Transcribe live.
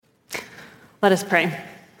Let us pray.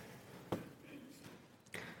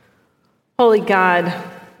 Holy God,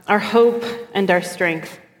 our hope and our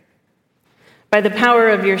strength, by the power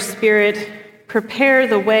of your Spirit, prepare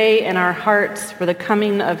the way in our hearts for the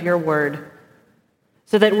coming of your word,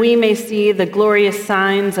 so that we may see the glorious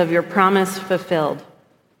signs of your promise fulfilled.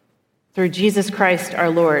 Through Jesus Christ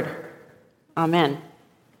our Lord. Amen.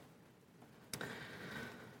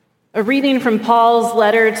 A reading from Paul's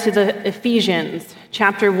letter to the Ephesians,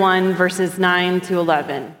 chapter 1, verses 9 to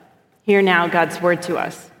 11. Hear now God's word to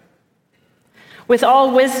us. With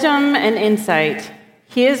all wisdom and insight,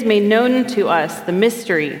 he has made known to us the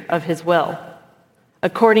mystery of his will,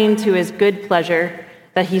 according to his good pleasure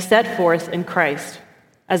that he set forth in Christ,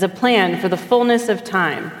 as a plan for the fullness of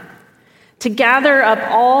time, to gather up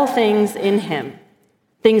all things in him,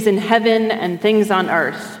 things in heaven and things on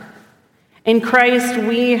earth. In Christ,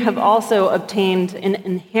 we have also obtained an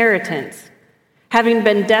inheritance, having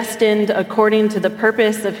been destined according to the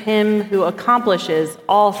purpose of him who accomplishes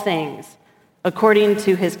all things, according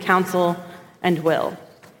to his counsel and will.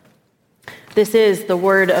 This is the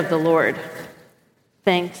word of the Lord.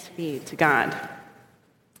 Thanks be to God.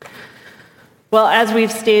 Well, as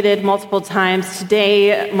we've stated multiple times,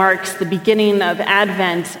 today marks the beginning of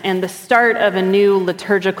Advent and the start of a new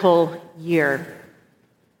liturgical year.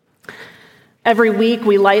 Every week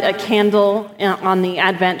we light a candle on the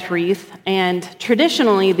Advent wreath, and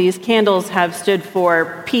traditionally these candles have stood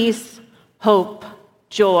for peace, hope,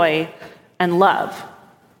 joy, and love.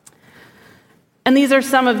 And these are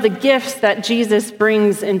some of the gifts that Jesus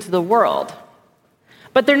brings into the world.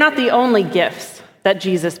 But they're not the only gifts that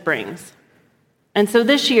Jesus brings. And so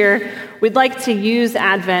this year, we'd like to use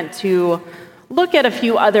Advent to look at a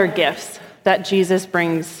few other gifts that Jesus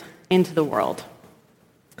brings into the world.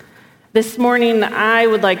 This morning, I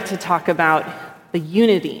would like to talk about the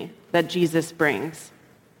unity that Jesus brings.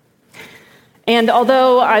 And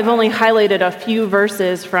although I've only highlighted a few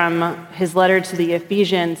verses from his letter to the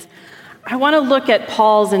Ephesians, I want to look at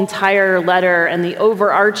Paul's entire letter and the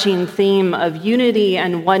overarching theme of unity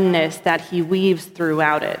and oneness that he weaves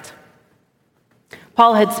throughout it.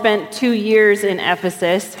 Paul had spent 2 years in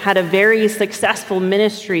Ephesus, had a very successful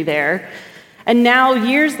ministry there, and now,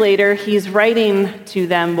 years later, he's writing to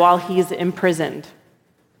them while he's imprisoned.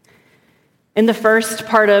 In the first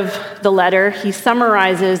part of the letter, he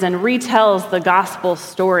summarizes and retells the gospel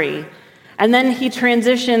story. And then he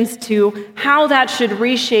transitions to how that should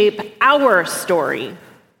reshape our story.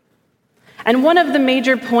 And one of the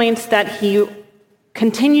major points that he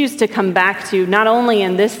continues to come back to, not only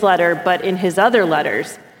in this letter, but in his other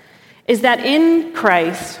letters, is that in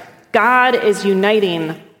Christ, God is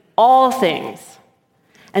uniting all things,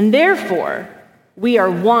 and therefore, we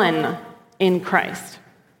are one in Christ.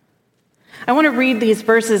 I want to read these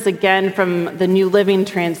verses again from the New Living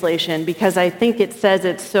Translation because I think it says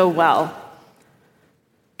it so well.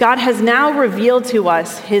 God has now revealed to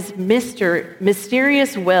us his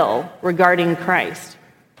mysterious will regarding Christ,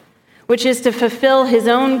 which is to fulfill his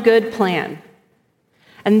own good plan.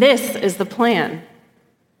 And this is the plan.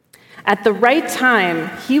 At the right time,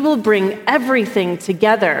 he will bring everything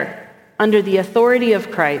together under the authority of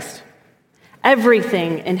Christ,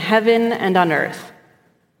 everything in heaven and on earth.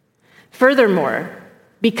 Furthermore,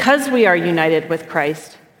 because we are united with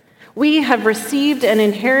Christ, we have received an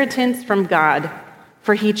inheritance from God,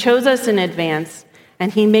 for he chose us in advance,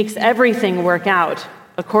 and he makes everything work out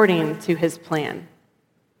according to his plan.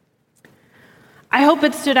 I hope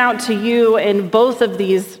it stood out to you in both of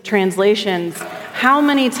these translations how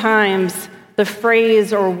many times the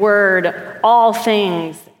phrase or word, all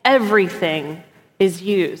things, everything, is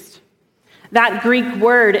used. That Greek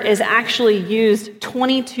word is actually used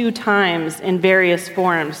 22 times in various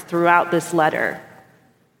forms throughout this letter.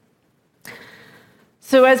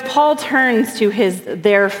 So as Paul turns to his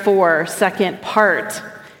therefore second part,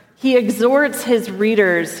 he exhorts his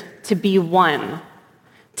readers to be one,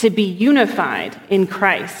 to be unified in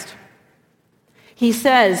Christ. He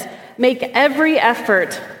says, make every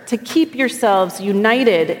effort to keep yourselves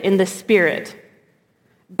united in the Spirit,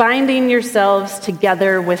 binding yourselves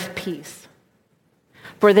together with peace.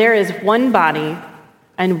 For there is one body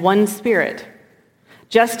and one Spirit,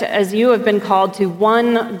 just as you have been called to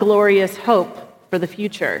one glorious hope for the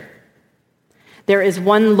future. There is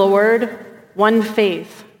one Lord, one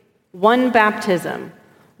faith, one baptism,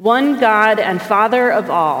 one God and Father of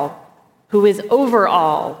all, who is over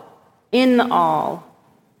all, in all,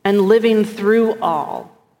 and living through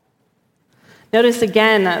all. Notice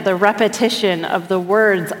again the repetition of the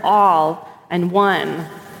words all and one.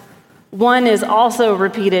 One is also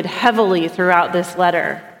repeated heavily throughout this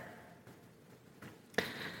letter.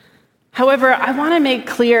 However, I want to make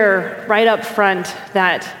clear right up front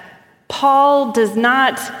that Paul does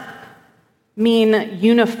not mean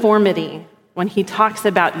uniformity when he talks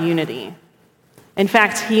about unity. In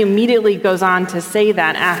fact, he immediately goes on to say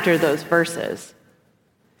that after those verses.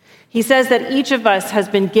 He says that each of us has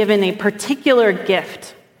been given a particular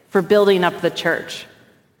gift for building up the church.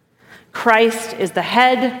 Christ is the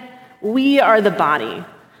head, we are the body.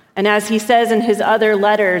 And as he says in his other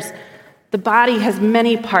letters, the body has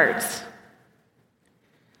many parts.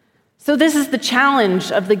 So this is the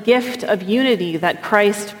challenge of the gift of unity that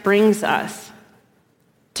Christ brings us.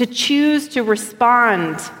 To choose to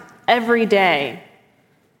respond every day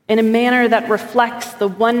in a manner that reflects the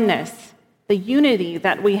oneness, the unity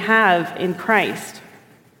that we have in Christ.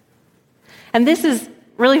 And this is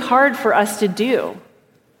really hard for us to do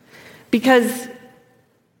because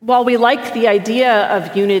while we like the idea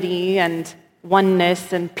of unity and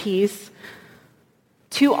oneness and peace,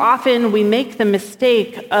 too often we make the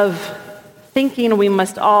mistake of thinking we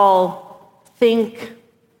must all think,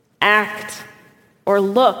 act, or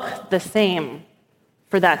look the same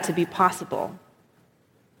for that to be possible.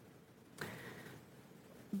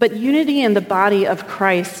 But unity in the body of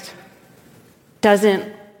Christ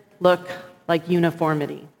doesn't look like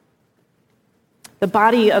uniformity. The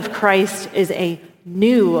body of Christ is a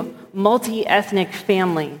new multi-ethnic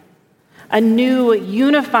family, a new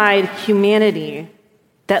unified humanity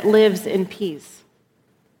that lives in peace.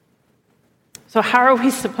 So how are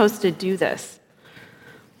we supposed to do this?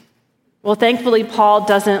 Well, thankfully, Paul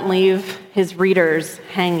doesn't leave his readers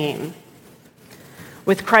hanging.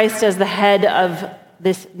 With Christ as the head of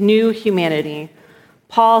this new humanity,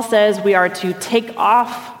 Paul says we are to take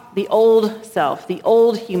off the old self, the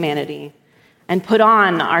old humanity, and put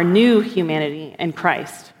on our new humanity in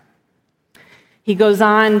Christ. He goes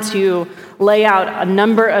on to lay out a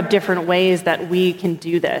number of different ways that we can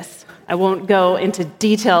do this. I won't go into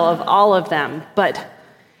detail of all of them, but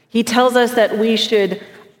he tells us that we should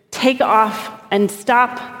take off and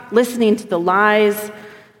stop listening to the lies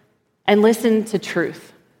and listen to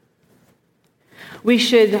truth. We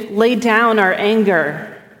should lay down our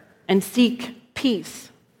anger and seek peace.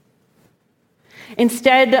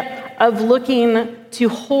 Instead of looking to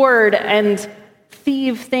hoard and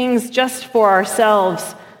thieve things just for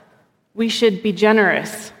ourselves, we should be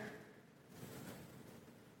generous.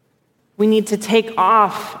 We need to take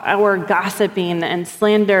off our gossiping and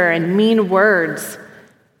slander and mean words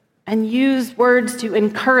and use words to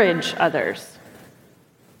encourage others.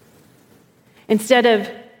 Instead of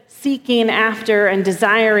seeking after and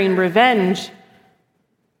desiring revenge,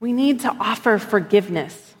 we need to offer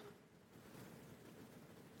forgiveness.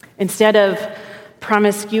 Instead of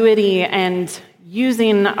promiscuity and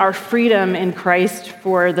using our freedom in Christ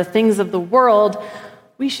for the things of the world,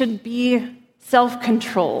 we should be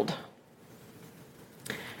self-controlled.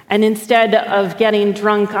 And instead of getting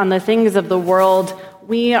drunk on the things of the world,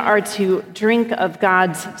 we are to drink of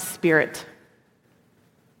God's Spirit.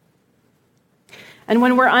 And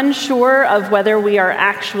when we're unsure of whether we are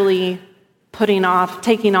actually taking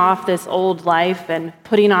off this old life and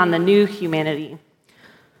putting on the new humanity,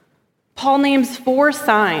 Paul names 4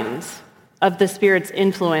 signs of the Spirit's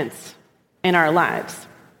influence in our lives.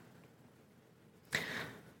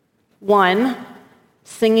 1,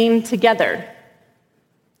 singing together.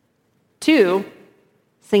 2,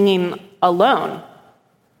 singing alone.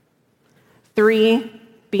 3,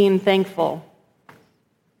 being thankful.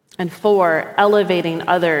 And 4, elevating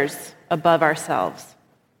others above ourselves.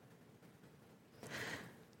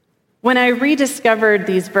 When I rediscovered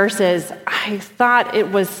these verses, I thought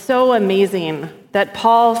it was so amazing that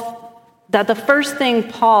the first thing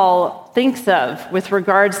Paul thinks of with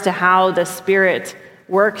regards to how the Spirit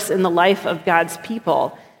works in the life of God's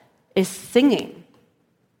people is singing.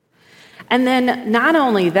 And then not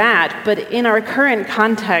only that, but in our current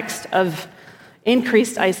context of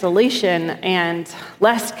increased isolation and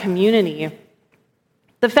less community,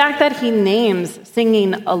 the fact that he names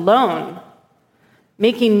singing alone,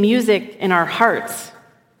 making music in our hearts,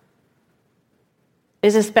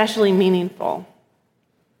 is especially meaningful.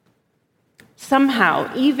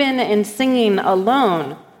 Somehow, even in singing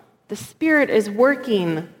alone, the Spirit is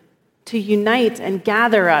working to unite and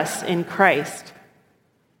gather us in Christ.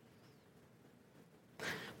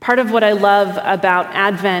 Part of what I love about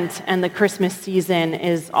Advent and the Christmas season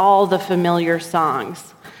is all the familiar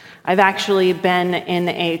songs. I've actually been in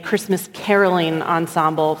a Christmas caroling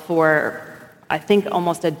ensemble for, I think,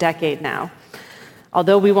 almost a decade now,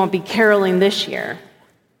 although we won't be caroling this year.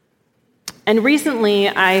 And recently,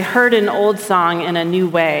 I heard an old song in a new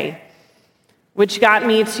way, which got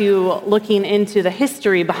me to looking into the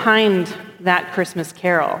history behind that Christmas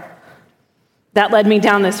carol. That led me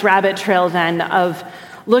down this rabbit trail then of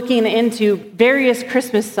looking into various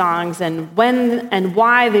Christmas songs and when and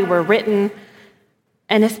why they were written,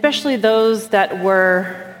 and especially those that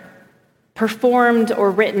were performed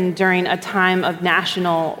or written during a time of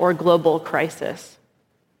national or global crisis.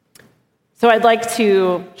 So I'd like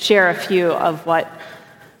to share a few of what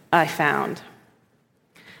I found.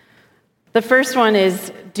 The first one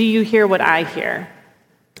is, "Do You Hear What I Hear?"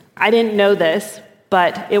 I didn't know this,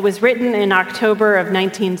 but it was written in October of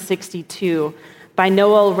 1962 by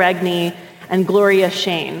Noel Regney and Gloria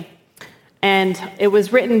Shane. And it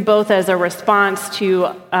was written both as a response to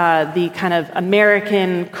the kind of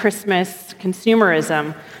American Christmas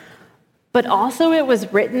consumerism, but also it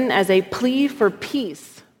was written as a plea for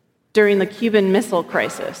peace during the Cuban Missile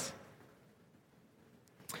Crisis.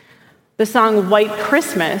 The song White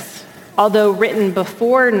Christmas, although written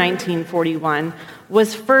before 1941,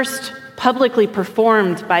 was first publicly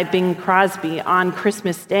performed by Bing Crosby on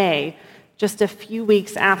Christmas Day, just a few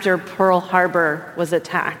weeks after Pearl Harbor was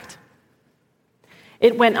attacked.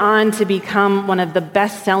 It went on to become one of the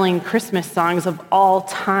best-selling Christmas songs of all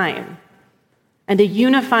time, and a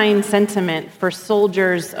unifying sentiment for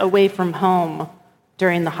soldiers away from home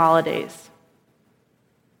during the holidays.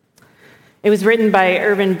 It was written by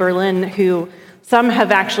Irving Berlin, who some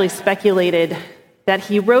have actually speculated that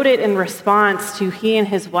he wrote it in response to he and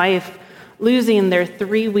his wife losing their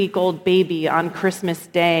 3-week-old baby on Christmas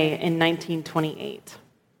Day in 1928.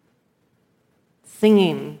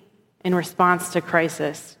 Singing in response to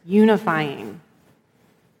crisis, unifying.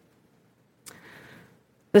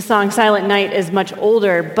 The song Silent Night is much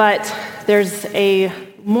older, but there's a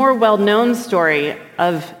more well-known story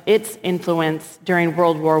of its influence during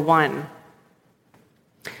World War I.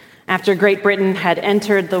 After Great Britain had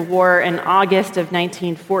entered the war in August of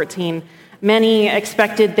 1914, many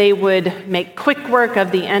expected they would make quick work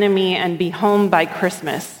of the enemy and be home by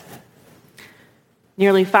Christmas.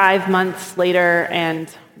 Nearly 5 months later, and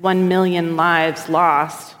 1 million lives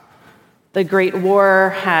lost, the Great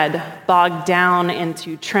War had bogged down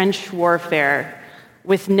into trench warfare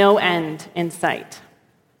with no end in sight.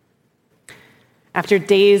 After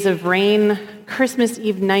days of rain, Christmas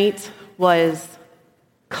Eve night was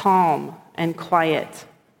calm and quiet.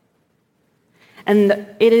 And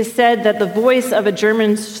it is said that the voice of a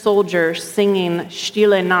German soldier singing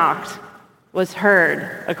Stille Nacht was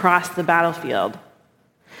heard across the battlefield.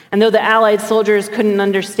 And though the Allied soldiers couldn't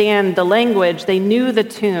understand the language, they knew the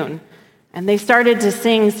tune, and they started to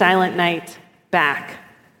sing Silent Night back.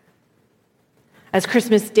 As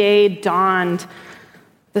Christmas Day dawned,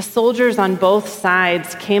 the soldiers on both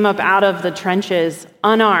sides came up out of the trenches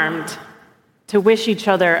unarmed to wish each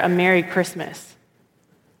other a Merry Christmas.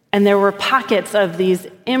 And there were pockets of these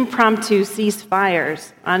impromptu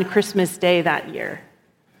ceasefires on Christmas Day that year.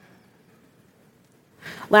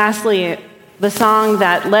 Lastly, the song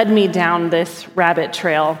that led me down this rabbit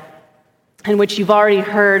trail, and which you've already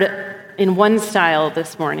heard in one style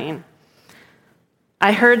this morning,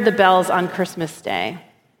 I Heard the Bells on Christmas Day.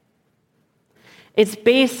 It's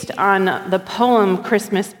based on the poem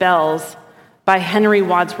Christmas Bells by Henry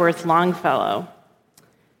Wadsworth Longfellow.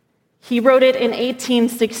 He wrote it in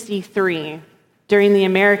 1863 during the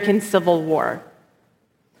American Civil War.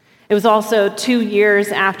 It was also 2 years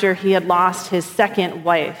after he had lost his second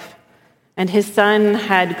wife, and his son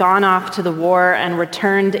had gone off to the war and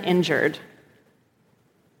returned injured.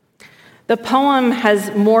 The poem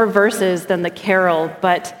has more verses than the carol,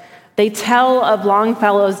 but they tell of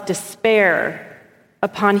Longfellow's despair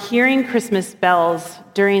upon hearing Christmas bells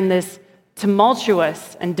during this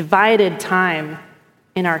tumultuous and divided time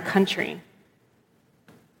in our country.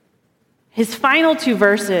 His final 2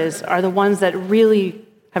 verses are the ones that really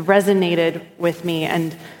have resonated with me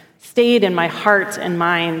and stayed in my heart and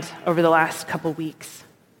mind over the last couple weeks.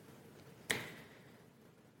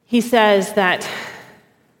 He says that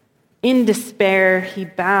in despair,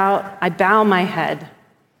 I bow my head.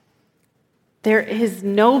 There is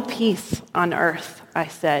no peace on earth, I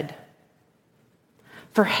said.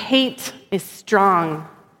 For hate is strong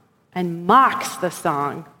and mocks the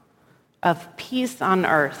song of peace on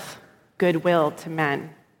earth, goodwill to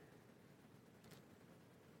men.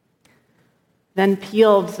 Then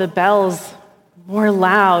pealed the bells more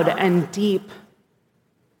loud and deep.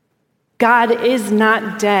 God is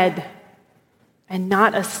not dead and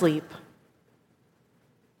not asleep.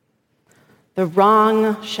 The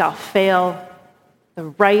wrong shall fail, the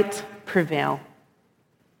right prevail,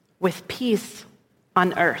 with peace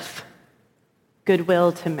on earth,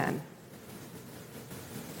 goodwill to men.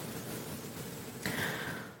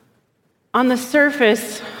 On the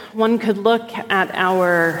surface, one could look at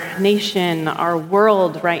our nation, our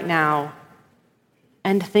world right now,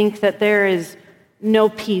 and think that there is no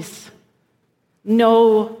peace,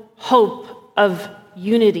 no hope of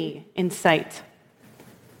unity in sight.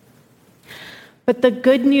 But the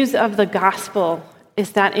good news of the gospel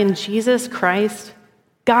is that in Jesus Christ,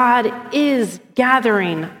 God is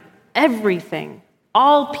gathering everything,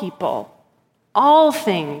 all people, all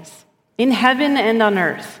things in heaven and on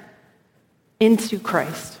earth into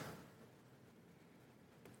Christ.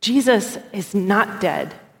 Jesus is not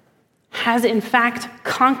dead, has in fact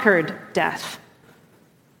conquered death,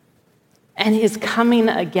 and is coming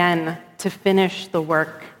again to finish the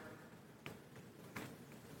work.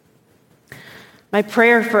 My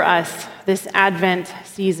prayer for us this Advent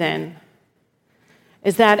season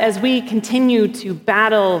is that as we continue to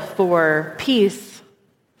battle for peace,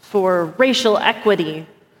 for racial equity,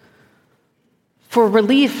 for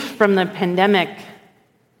relief from the pandemic,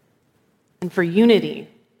 and for unity,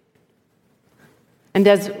 and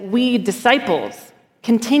as we disciples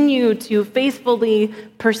continue to faithfully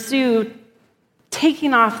pursue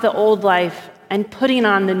taking off the old life and putting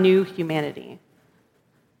on the new humanity,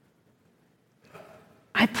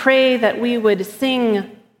 I pray that we would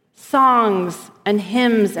sing songs and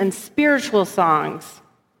hymns and spiritual songs,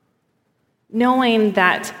 knowing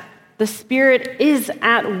that the Spirit is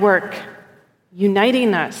at work,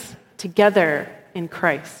 uniting us together in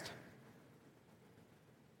Christ.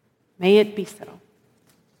 May it be so.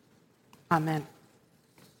 Amen.